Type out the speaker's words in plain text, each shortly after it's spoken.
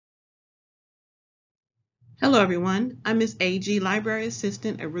Hello everyone, I'm Ms. Agee, Library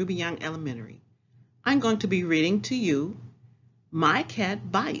Assistant at Ruby Young Elementary. I'm going to be reading to you My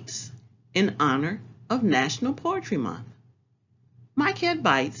Cat Bytes in honor of National Poetry Month. My Cat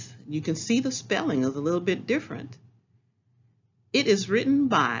Bytes, you can see the spelling is a little bit different. It is written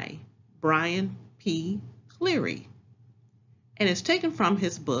by Brian P. Cleary and is taken from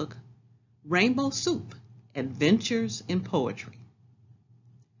his book Rainbow Soup, Adventures in Poetry.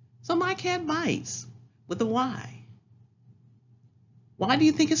 So My Cat Bytes with a Y. Why do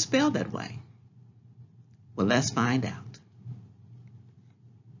you think it's spelled that way? Well, let's find out.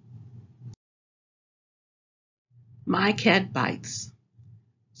 My cat bites.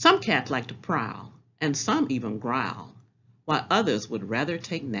 Some cats like to prowl, and some even growl, while others would rather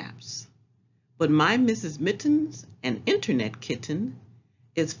take naps. But my Mrs. Mittens, an internet kitten,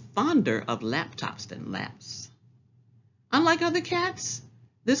 is fonder of laptops than laps. Unlike other cats,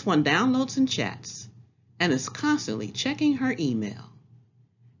 this one downloads and chats, and is constantly checking her email.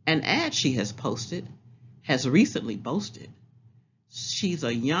 An ad she has posted has recently boasted she's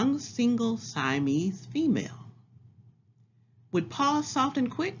a young single Siamese female. With paws soft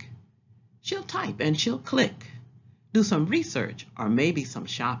and quick, she'll type and she'll click, do some research or maybe some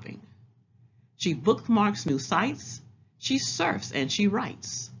shopping. She bookmarks new sites, she surfs and she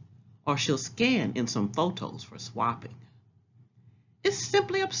writes, or she'll scan in some photos for swapping. It's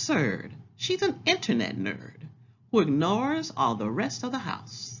simply absurd. She's an internet nerd who ignores all the rest of the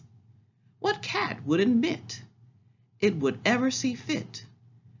house. What cat would admit it would ever see fit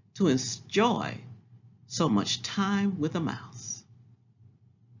to enjoy so much time with a mouse?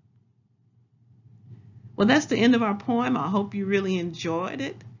 Well, that's the end of our poem. I hope you really enjoyed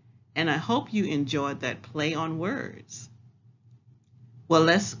it, and I hope you enjoyed that play on words. Well,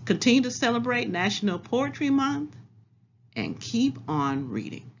 let's continue to celebrate National Poetry Month and keep on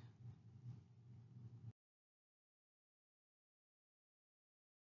reading.